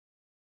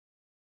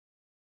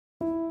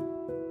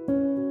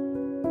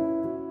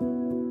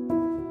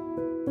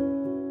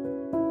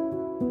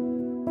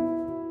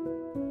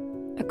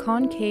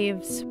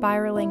concave,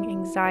 spiraling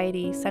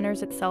anxiety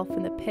centers itself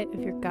in the pit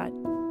of your gut.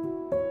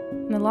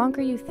 And the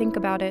longer you think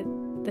about it,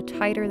 the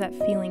tighter that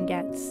feeling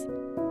gets.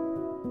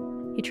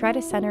 You try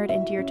to center it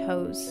into your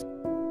toes,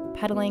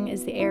 pedaling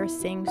as the air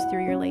sings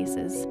through your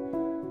laces.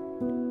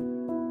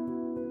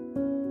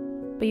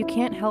 But you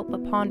can't help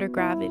but ponder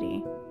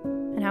gravity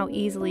and how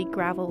easily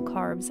gravel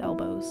carves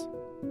elbows.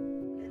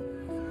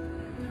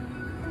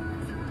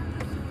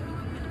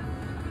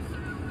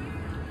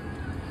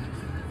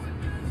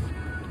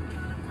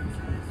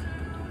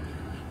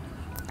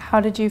 How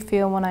did you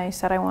feel when I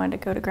said I wanted to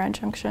go to Grand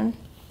Junction?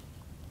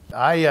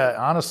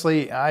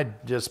 Honestly,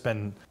 I'd just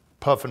been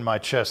puffing my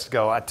chest to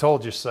go. I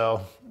told you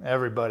so,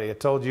 everybody. I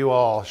told you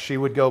all she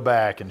would go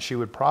back, and she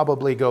would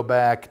probably go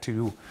back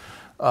to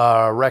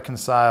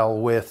reconcile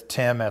with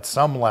Tim at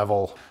some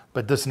level,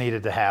 but this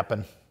needed to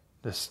happen.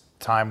 This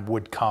time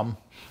would come.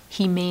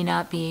 He may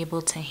not be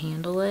able to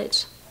handle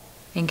it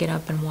and get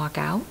up and walk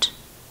out.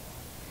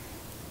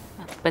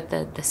 But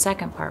the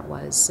second part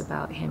was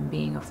about him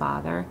being a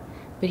father.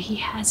 But he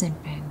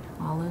hasn't been,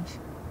 Olive.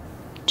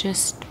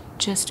 Just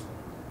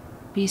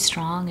be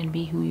strong and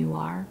be who you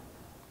are.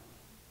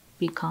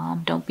 Be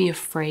calm. Don't be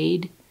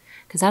afraid.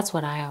 Because that's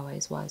what I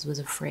always was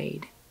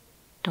afraid.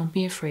 Don't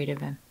be afraid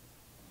of him.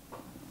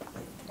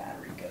 The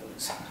battery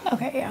goes.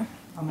 Okay, yeah.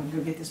 I'm going to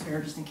go get this pair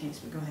just in case,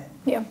 but go ahead.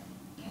 Yeah.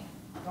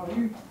 Oh,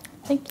 you.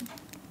 Thank you.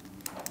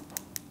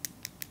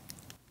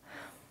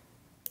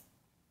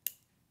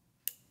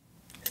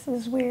 This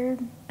is weird.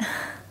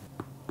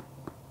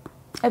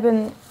 I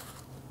don't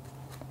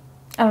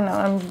know,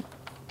 I'm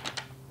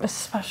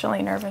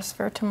especially nervous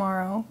for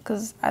tomorrow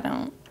because I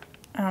don't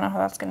know how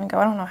that's gonna go.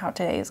 I don't know how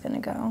today is gonna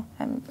go.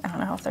 I don't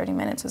know how 30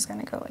 minutes is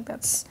gonna go. Like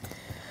it's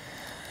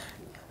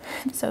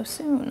so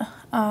soon.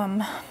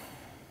 I've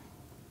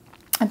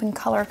been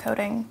color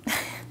coding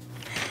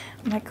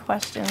my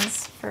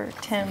questions for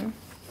Tim,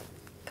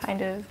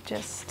 kind of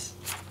just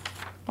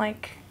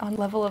like on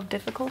level of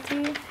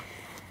difficulty.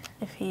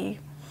 If he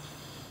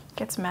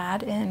gets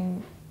mad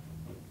and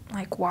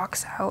like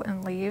walks out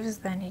and leaves,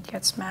 then he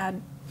gets mad,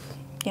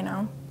 you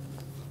know?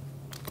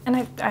 And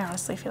I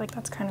honestly feel like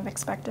that's kind of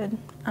expected.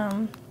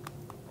 I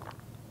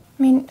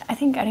mean, I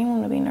think anyone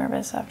would be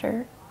nervous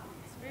after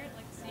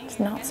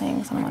not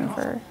seeing someone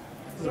for...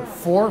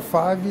 4 or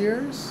 5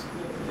 years?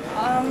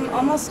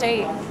 Almost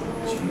 8.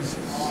 Jesus.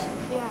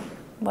 Yeah.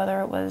 Whether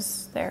it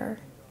was their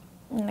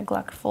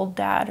neglectful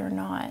dad or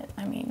not,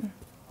 I mean...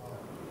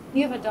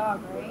 You have a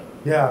dog, right?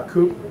 Yeah,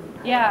 Coop.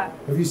 Yeah.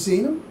 Have you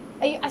seen him?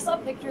 I saw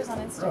pictures on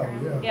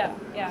Instagram. Oh, yeah.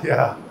 Yeah.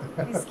 Yeah.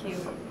 He's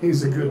cute.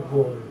 He's a good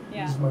boy.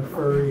 Yeah. He's my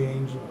furry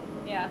angel.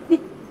 Yeah.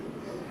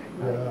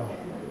 Yeah.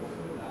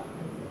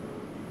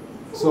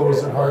 So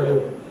was it hard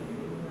to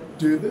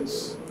do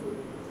this?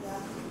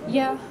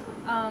 Yeah.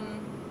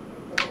 I'm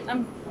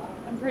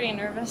pretty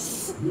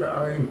nervous. Yeah,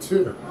 I am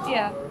too.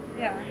 Yeah.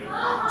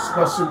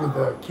 Especially with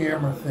the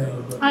camera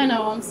thing. But I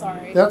know, I'm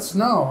sorry.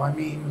 I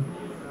mean,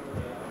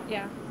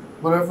 Yeah.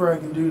 whatever I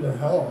can do to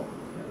help.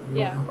 you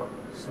Yeah. know?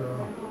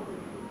 So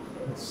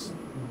I'm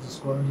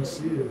just glad to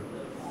see you.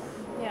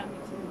 Yeah.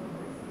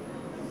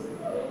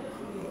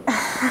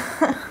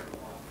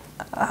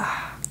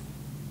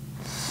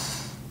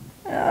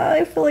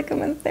 I feel like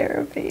I'm in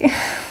therapy.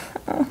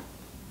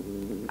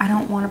 I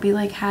don't want to be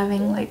like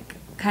having like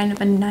kind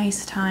of a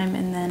nice time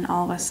and then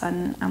all of a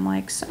sudden I'm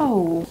like,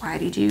 so why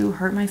did you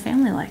hurt my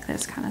family like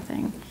this kind of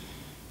thing?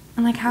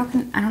 And like how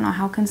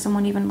can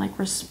someone even like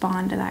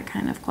respond to that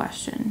kind of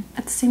question?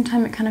 At the same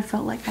time, it kind of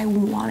felt like I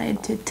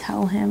wanted to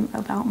tell him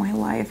about my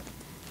life.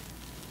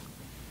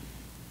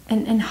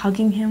 And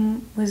hugging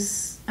him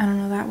was, I don't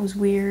know, that was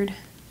weird.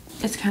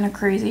 It's kind of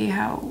crazy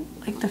how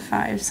like the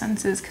 5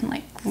 senses can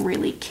like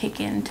really kick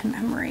into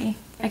memory.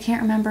 I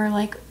can't remember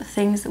like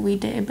things that we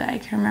did, but I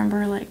can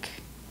remember like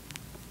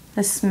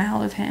the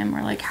smell of him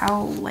or like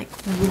how like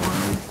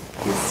warm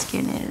his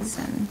skin is.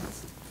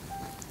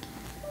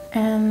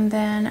 And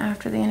then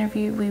after the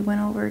interview, we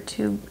went over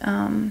to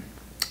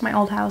my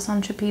old house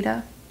on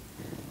Chipeta.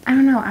 I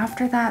don't know,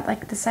 after that,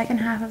 like the second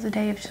half of the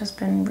day, it's just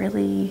been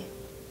really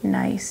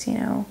nice, you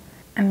know?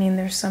 I mean,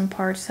 there's some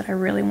parts that I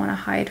really want to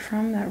hide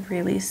from that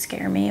really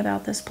scare me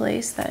about this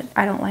place that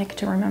I don't like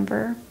to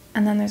remember.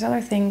 And then there's other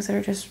things that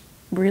are just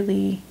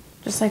really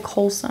just like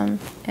wholesome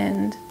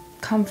and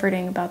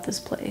comforting about this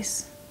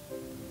place.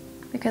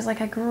 Because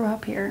like I grew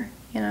up here,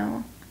 you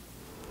know?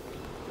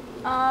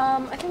 I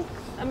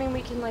mean,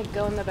 we can like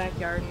go in the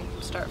backyard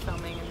and start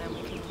filming and then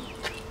we can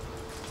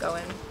go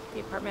in the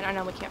apartment. I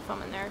know we can't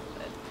film in there,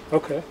 but...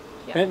 Okay.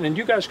 Yeah. And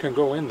you guys can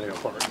go in the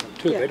apartment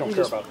too. They don't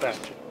care about that.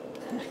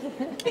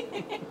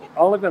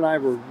 Olive and I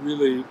were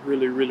really,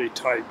 really, really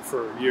tight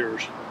for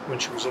years when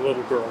she was a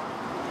little girl.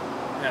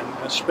 And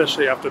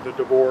especially after the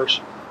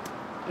divorce.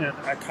 And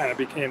I kind of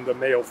became the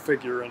male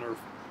figure in her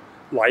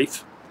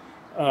life.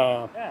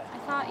 I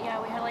thought, we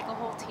had like a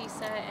whole tea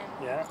set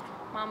and Yeah.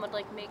 Mom would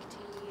like make tea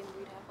and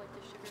we'd have like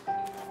the sugar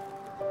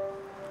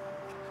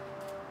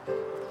cube.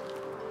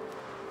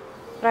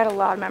 But I had a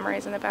lot of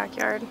memories in the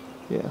backyard.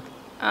 Yeah.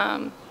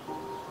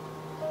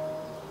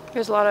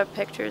 There's a lot of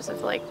pictures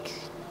of like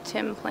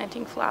Tim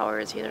planting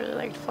flowers. He really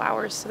liked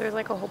flowers, so there's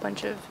like a whole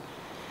bunch of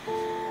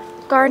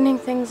gardening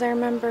things I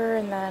remember.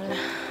 And then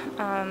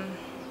I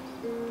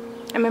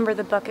remember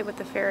the bucket with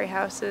the fairy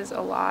houses a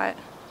lot.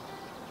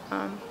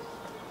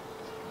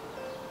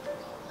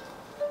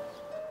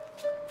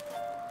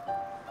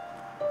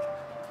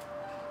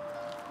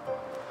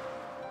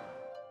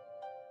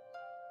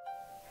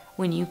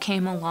 When you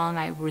came along,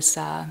 I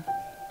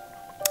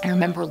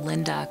remember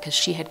Linda, because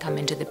she had come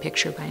into the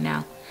picture by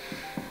now,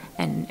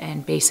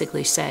 and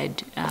basically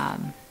said,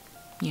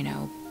 you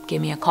know,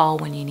 give me a call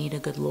when you need a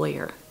good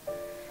lawyer.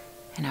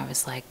 And I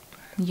was like,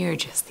 you're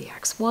just the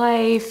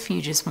ex-wife,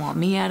 you just want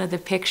me out of the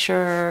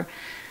picture,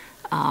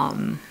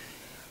 not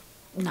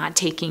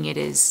taking it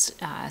as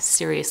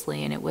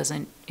seriously. And it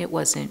wasn't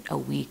a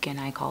week, and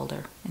I called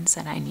her and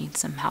said, I need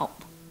some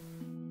help.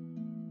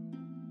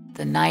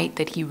 The night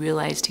that he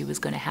realized he was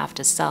going to have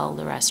to sell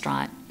the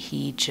restaurant,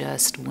 he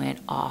just went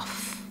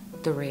off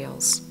the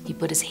rails. He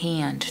put his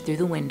hand through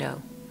the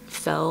window,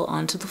 fell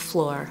onto the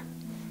floor,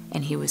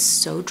 and he was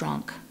so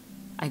drunk,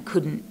 I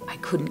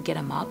couldn't get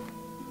him up,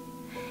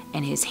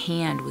 and his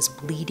hand was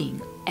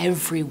bleeding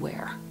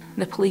everywhere.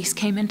 The police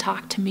came and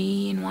talked to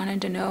me and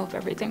wanted to know if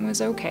everything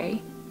was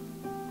okay.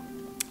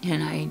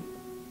 And I,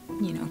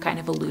 you know, kind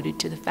of alluded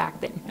to the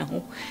fact that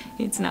no,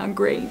 it's not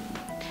great.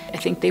 I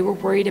think they were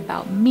worried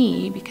about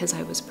me because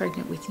I was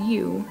pregnant with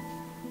you.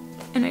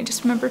 And I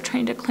just remember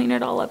trying to clean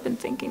it all up and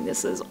thinking,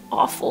 this is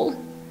awful.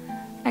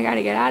 I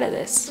gotta get out of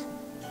this.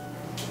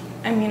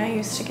 I mean, I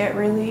used to get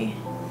really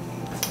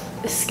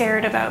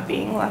scared about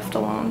being left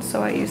alone,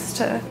 so I used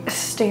to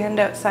stand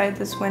outside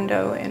this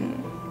window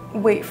and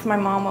wait for my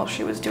mom while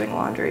she was doing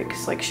laundry,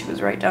 because like she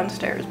was right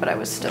downstairs, but I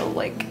was still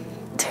like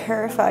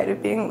terrified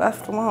of being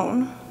left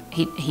alone.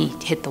 He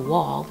hit the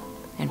wall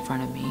in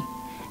front of me,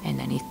 and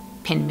then he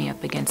pinned me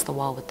up against the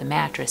wall with the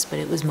mattress, but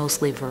it was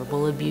mostly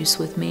verbal abuse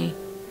with me.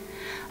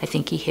 I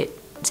think he hit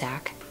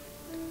Zach.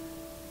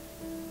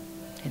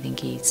 I think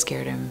he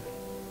scared him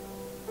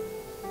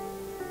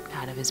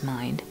out of his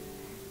mind.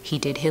 He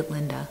did hit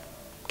Linda,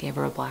 gave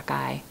her a black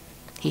eye.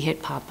 He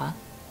hit Papa.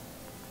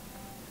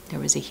 There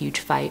was a huge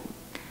fight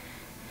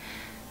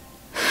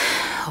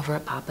over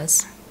at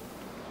Papa's.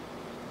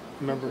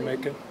 You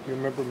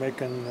remember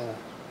making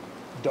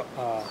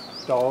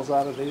dolls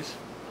out of these?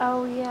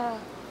 Oh yeah.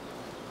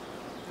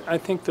 I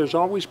think there's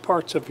always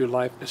parts of your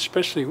life,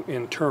 especially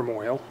in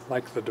turmoil,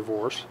 like the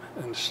divorce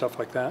and stuff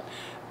like that,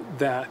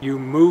 that you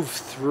move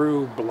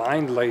through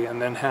blindly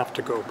and then have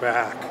to go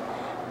back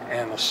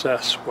and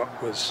assess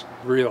what was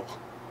real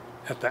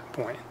at that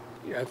point.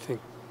 I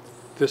think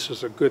this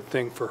is a good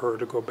thing for her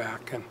to go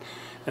back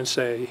and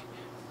say,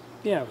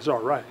 yeah, it was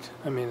all right.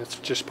 I mean, it's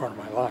just part of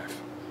my life.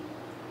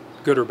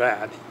 Good or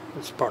bad,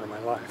 it's part of my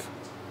life.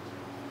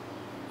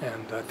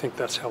 And I think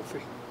that's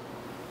healthy.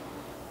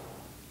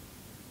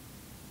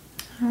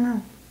 I don't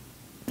know.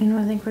 You know,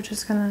 I think we're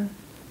just gonna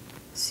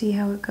see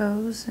how it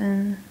goes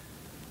and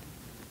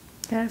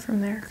get it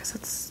from there,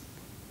 because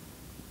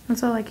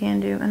that's all I can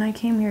do. And I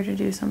came here to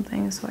do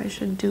something, so I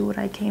should do what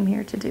I came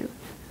here to do.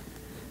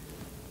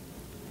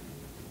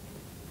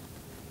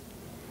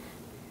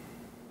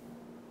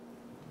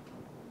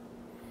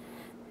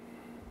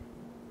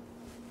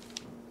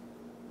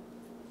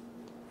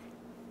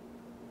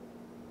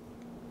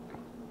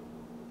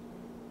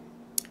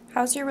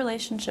 How's your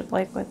relationship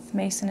like with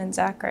Mason and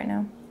Zach right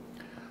now?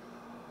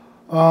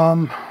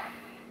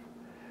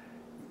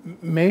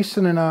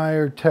 Mason and I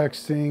are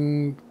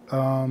texting.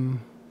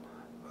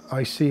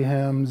 I see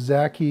him.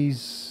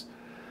 Zachy,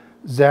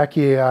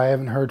 I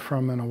haven't heard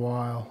from in a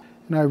while.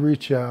 And I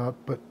reach out,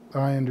 but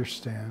I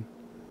understand.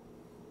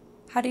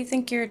 How do you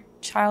think your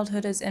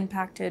childhood has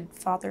impacted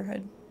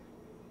fatherhood?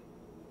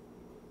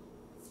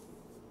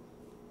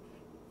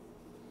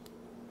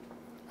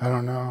 I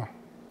don't know.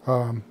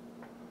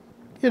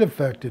 It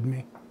affected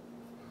me.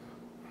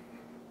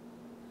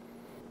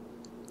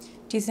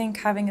 Do you think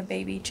having a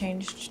baby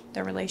changed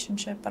the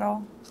relationship at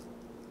all?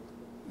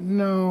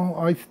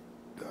 No,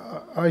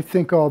 I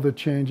think all the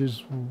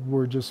changes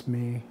were just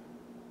me.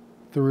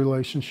 The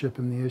relationship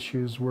and the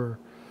issues were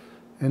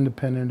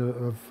independent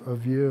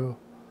of you,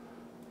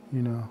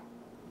 you know.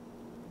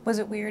 Was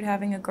it weird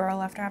having a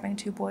girl after having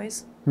 2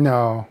 boys?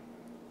 No.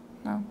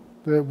 No?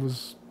 It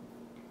was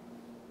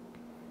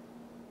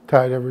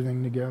tied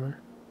everything together.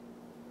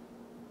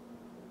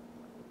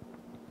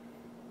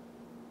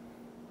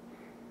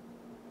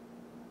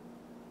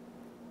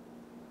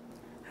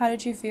 How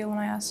did you feel when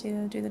I asked you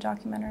to do the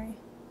documentary?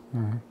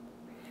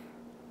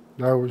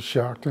 I was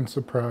shocked and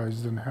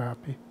surprised and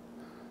happy.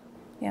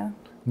 Yeah.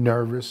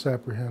 Nervous,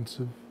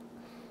 apprehensive,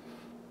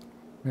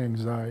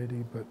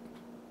 anxiety, but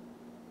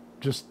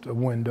just a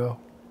window,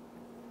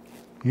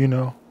 you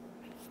know?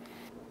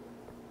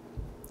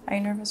 Are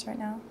you nervous right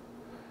now?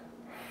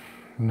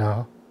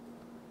 No.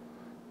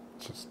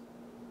 Just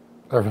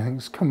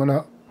everything's coming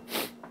up.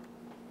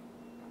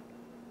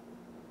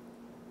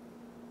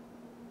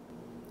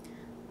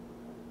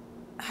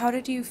 How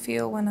did you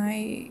feel when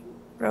I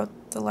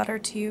wrote the letter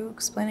to you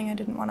explaining I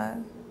didn't want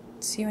to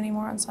see you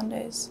anymore on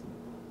Sundays?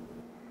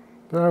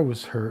 I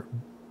was hurt,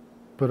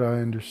 but I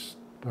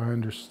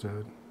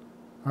understood.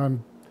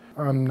 I'm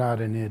not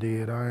an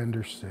idiot. I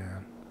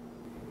understand.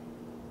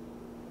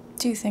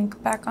 Do you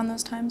think back on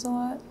those times a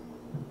lot?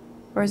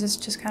 Or is this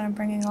just kind of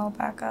bringing it all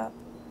back up?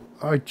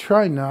 I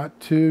try not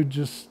to,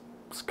 just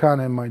it's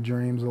kind of in my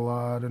dreams a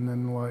lot. And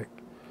then, like,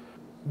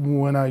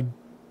 when I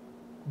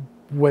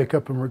wake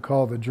up and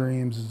recall the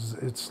dreams,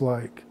 it's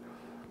like,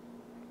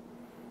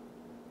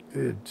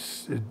 it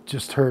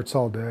just hurts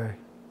all day.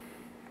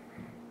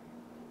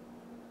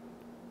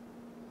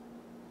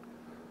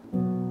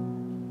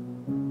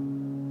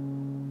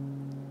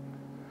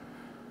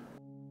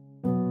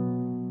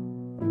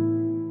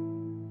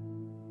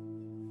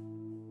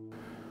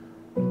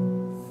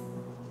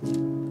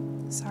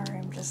 Sorry,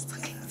 I'm just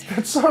looking through.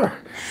 It's all right.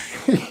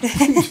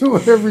 You do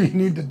whatever you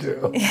need to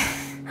do.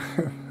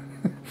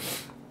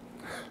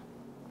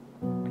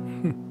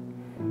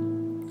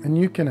 And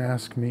you can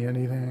ask me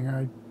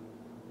anything.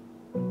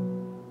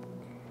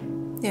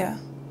 Yeah.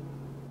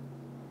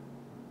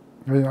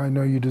 I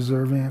know you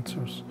deserve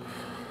answers.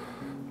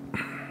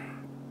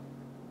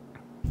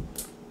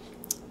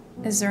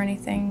 Is there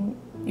anything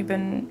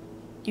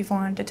you've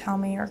wanted to tell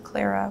me or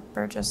clear up,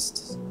 or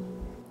just?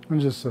 I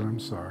just said I'm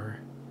sorry.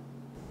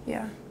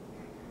 Yeah.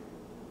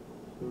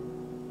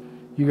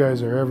 You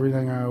guys are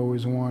everything I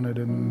always wanted,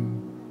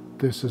 and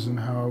this isn't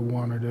how I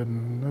wanted it,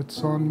 and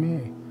that's on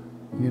me.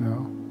 You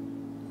know,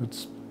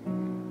 it's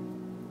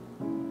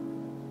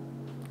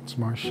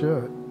my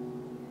shit.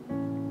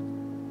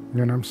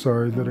 And I'm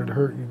sorry that it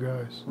hurt you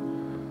guys.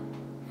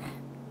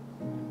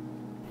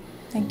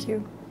 Thank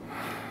you.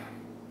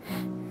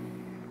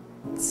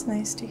 It's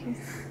nice to hear.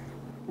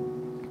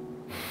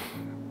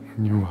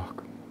 You're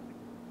welcome.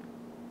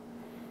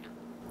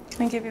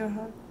 Can I give you a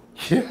hug?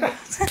 Yeah,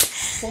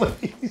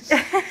 please.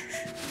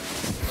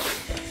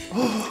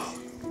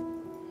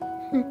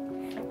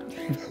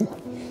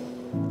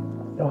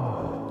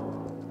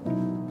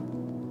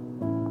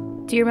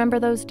 Do you remember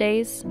those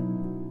days?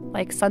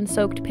 Like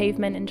sun-soaked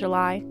pavement in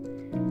July?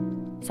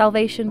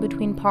 Salvation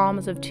between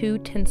palms of two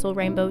tinsel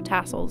rainbow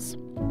tassels.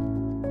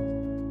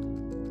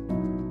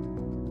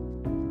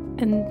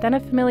 And then a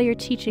familiar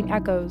teaching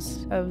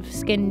echoes of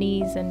skinned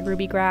knees and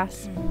ruby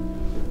grass.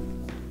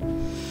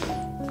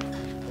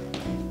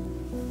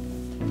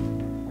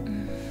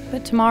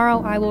 But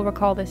tomorrow I will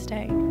recall this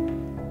day,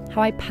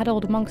 how I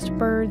pedaled amongst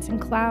birds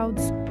and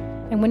clouds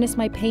and witnessed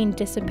my pain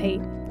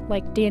dissipate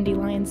like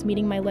dandelions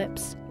meeting my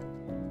lips.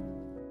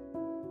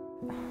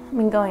 I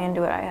mean, going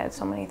into it, I had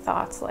so many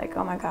thoughts like,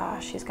 oh my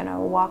gosh, he's gonna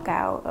walk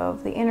out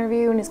of the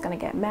interview and he's gonna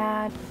get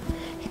mad.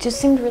 He just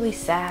seemed really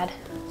sad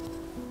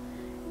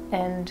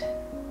and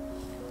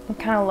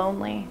kind of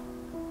lonely.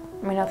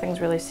 I mean,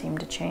 nothing's really seemed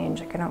to change.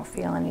 Like, I don't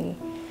feel any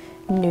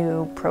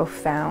new,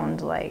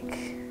 profound, like,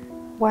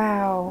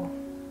 wow.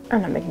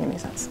 I'm not making any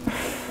sense.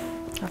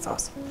 That's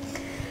awesome.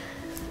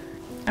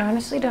 I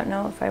honestly don't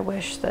know if I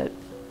wish that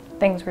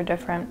things were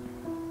different.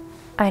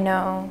 I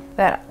know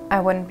that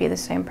I wouldn't be the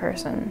same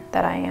person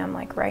that I am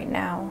like right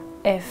now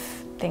if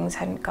things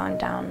hadn't gone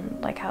down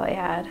like how they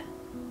had.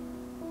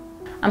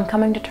 I'm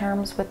coming to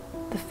terms with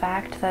the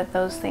fact that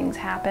those things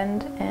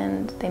happened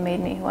and they made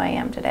me who I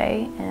am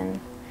today, and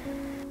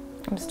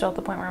I'm still at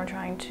the point where I'm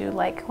trying to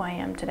like who I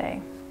am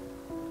today.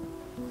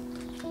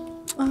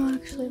 Oh,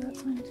 actually,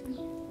 that's mine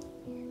too.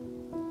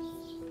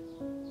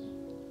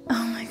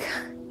 Oh my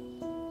god.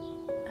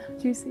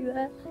 Did you see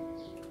that?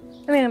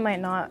 I mean, it might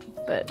not,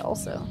 but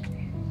also.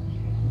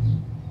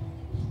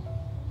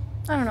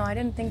 I don't know, I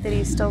didn't think that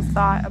he still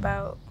thought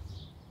about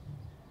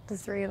the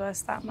three of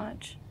us that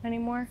much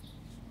anymore.